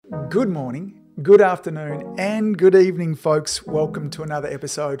Good morning, good afternoon, and good evening, folks. Welcome to another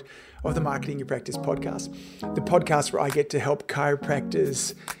episode of the Marketing Your Practice podcast, the podcast where I get to help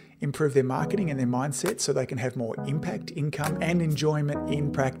chiropractors improve their marketing and their mindset so they can have more impact, income, and enjoyment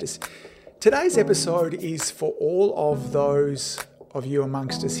in practice. Today's episode is for all of those of you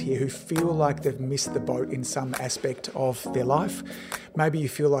amongst us here who feel like they've missed the boat in some aspect of their life. Maybe you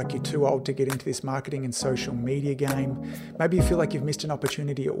feel like you're too old to get into this marketing and social media game. Maybe you feel like you've missed an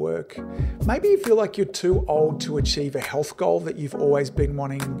opportunity at work. Maybe you feel like you're too old to achieve a health goal that you've always been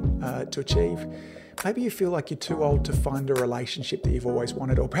wanting to achieve. Maybe you feel like you're too old to find a relationship that you've always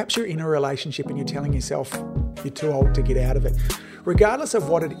wanted, or perhaps you're in a relationship and you're telling yourself you're too old to get out of it. Regardless of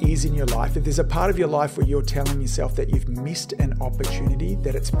what it is in your life, if there's a part of your life where you're telling yourself that you've missed an opportunity,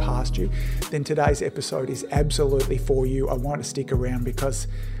 that it's past you, then today's episode is absolutely for you. I want to stick around because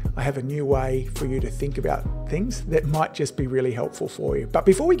I have a new way for you to think about things that might just be really helpful for you. But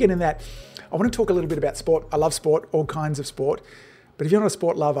before we get in that, I want to talk a little bit about sport. I love sport, all kinds of sport. But if you're not a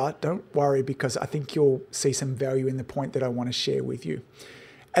sport lover, don't worry, because I think you'll see some value in the point that I want to share with you.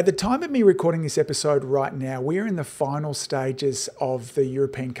 At the time of me recording this episode right now, we are in the final stages of the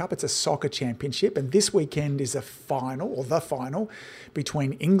European Cup. It's a soccer championship, and this weekend is the final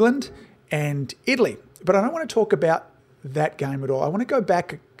between England and Italy. But I don't want to talk about that game at all. I want to go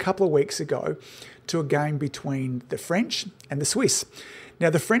back a couple of weeks ago to a game between the French and the Swiss.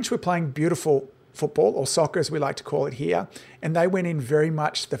 Now, the French were playing beautiful football, or soccer as we like to call it here, and they went in very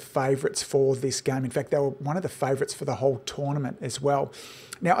much the favourites for this game. In fact, they were one of the favourites for the whole tournament as well.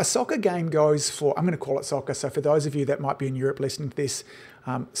 Now, a soccer game goes for, I'm going to call it soccer, so for those of you that might be in Europe listening to this,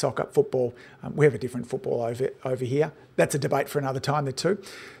 soccer, football, we have a different football over here. That's a debate for another time there too.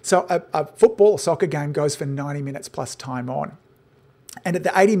 So a football or soccer game goes for 90 minutes plus time on. And at the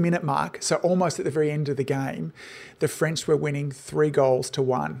 80-minute mark, so almost at the very end of the game, the French were winning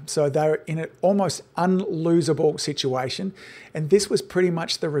 3-1. So they were in an almost unlosable situation. And this was pretty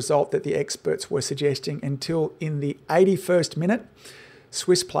much the result that the experts were suggesting until in the 81st minute,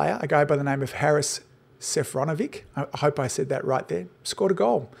 Swiss player, a guy by the name of Haris Sefronovic, I hope I said that right there, scored a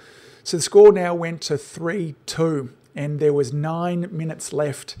goal. So the score now went to 3-2, and there was 9 minutes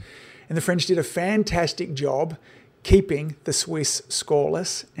left. And the French did a fantastic job keeping the Swiss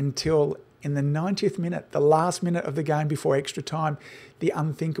scoreless until in the 90th minute, the last minute of the game before extra time, the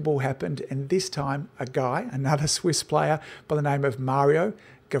unthinkable happened. And this time, another Swiss player by the name of Mario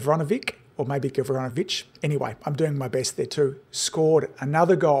Gavranovic, or maybe Gavranovic, anyway, I'm doing my best there too, scored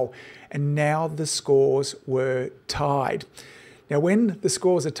another goal. And now the scores were tied. Now, when the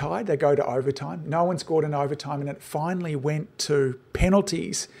scores are tied, they go to overtime. No one scored in overtime, and it finally went to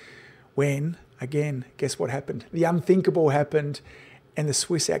penalties when, again, guess what happened? The unthinkable happened, and the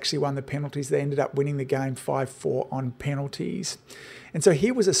Swiss actually won the penalties. They ended up winning the game 5-4 on penalties. And so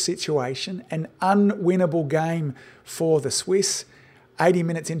here was a situation, an unwinnable game for the Swiss. 80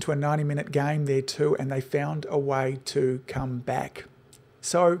 minutes into a 90-minute game there too, and they found a way to come back.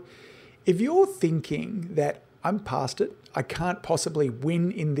 So if you're thinking that I'm past it, I can't possibly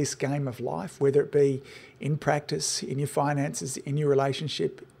win in this game of life, whether it be in practice, in your finances, in your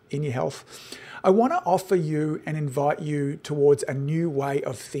relationship, in your health, I want to offer you and invite you towards a new way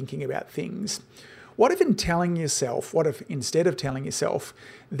of thinking about things. What if instead of telling yourself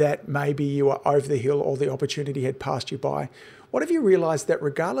that maybe you are over the hill or the opportunity had passed you by, what if you realized that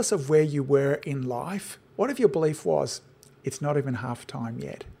regardless of where you were in life, what if your belief was, it's not even half time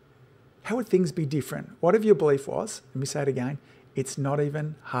yet? How would things be different? What if your belief was, let me say it again, it's not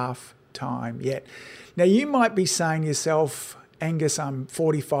even half time yet? Now, you might be saying to yourself, Angus, I'm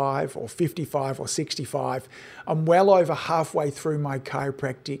 45 or 55 or 65. I'm well over halfway through my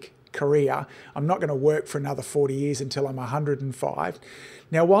chiropractic career. I'm not going to work for another 40 years until I'm 105.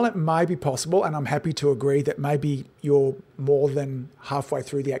 Now, while it may be possible, and I'm happy to agree that maybe you're more than halfway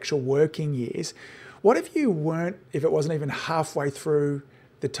through the actual working years, what if it wasn't even halfway through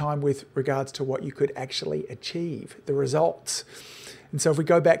the time with regards to what you could actually achieve, the results? And so if we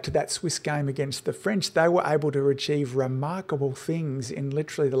go back to that Swiss game against the French, they were able to achieve remarkable things in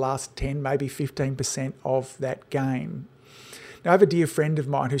literally the last 10, maybe 15% of that game. Now, I have a dear friend of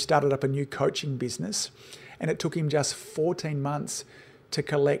mine who started up a new coaching business, and it took him just 14 months to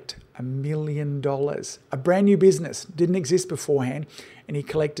collect $1 million. A brand new business, didn't exist beforehand, and he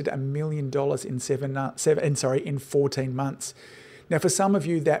collected $1 million in 14 months. Now, for some of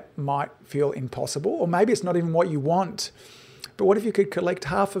you, that might feel impossible, or maybe it's not even what you want. But what if you could collect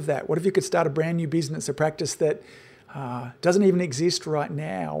half of that? What if you could start a brand new business, a practice that doesn't even exist right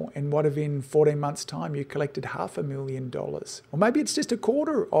now, and what if in 14 months' time you collected $500,000? Or maybe it's just a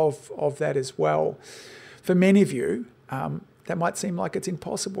quarter of that as well. For many of you, that might seem like it's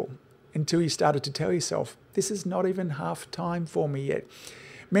impossible until you started to tell yourself, this is not even half time for me yet.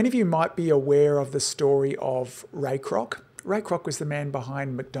 Many of you might be aware of the story of Ray Kroc. Ray Kroc was the man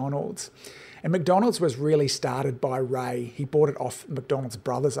behind McDonald's. And McDonald's was really started by Ray. He bought it off McDonald's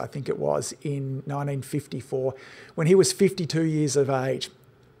brothers, I think it was, in 1954 when he was 52 years of age.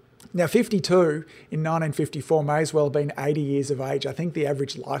 Now, 52 in 1954 may as well have been 80 years of age. I think the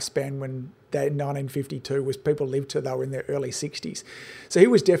average lifespan when that in 1952 was people lived till they were in their early 60s. So he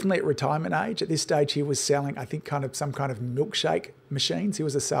was definitely at retirement age. At this stage, he was selling, I think, some kind of milkshake machines. He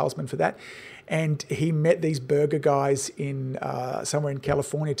was a salesman for that. And he met these burger guys in somewhere in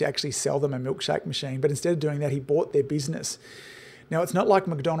California to actually sell them a milkshake machine. But instead of doing that, he bought their business. Now, it's not like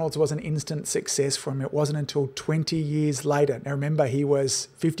McDonald's was an instant success for him. It wasn't until 20 years later. Now, remember, he was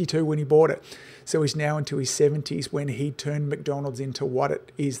 52 when he bought it. So he's now into his 70s when he turned McDonald's into what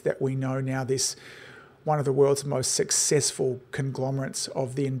it is that we know now, this one of the world's most successful conglomerates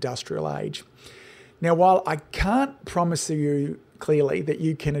of the industrial age. Now, while I can't promise you clearly that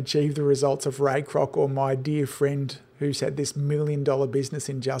you can achieve the results of Ray Kroc or my dear friend who's had this $1 million business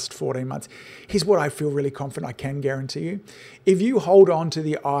in just 14 months, here's what I feel really confident I can guarantee you. If you hold on to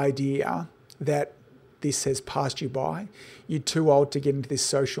the idea that this has passed you by, you're too old to get into this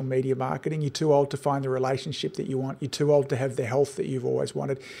social media marketing, you're too old to find the relationship that you want, you're too old to have the health that you've always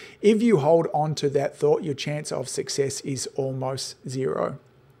wanted. If you hold on to that thought, your chance of success is almost zero.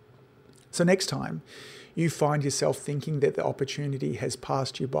 So next time you find yourself thinking that the opportunity has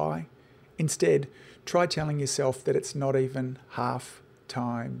passed you by, instead, try telling yourself that it's not even half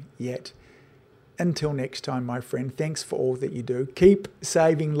time yet. Until next time, my friend, thanks for all that you do. Keep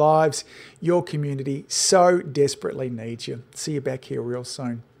saving lives. Your community so desperately needs you. See you back here real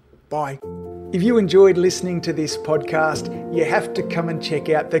soon. Bye. If you enjoyed listening to this podcast, you have to come and check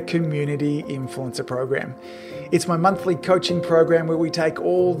out the Community Influencer Program. It's my monthly coaching program where we take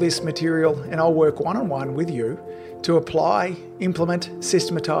all this material and I'll work one-on-one with you to apply, implement,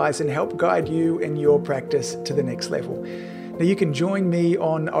 systematize, and help guide you and your practice to the next level. Now you can join me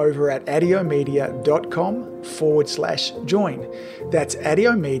on over at adiomedia.com/join. That's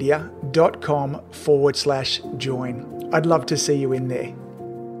adiomedia.com/join. I'd love to see you in there.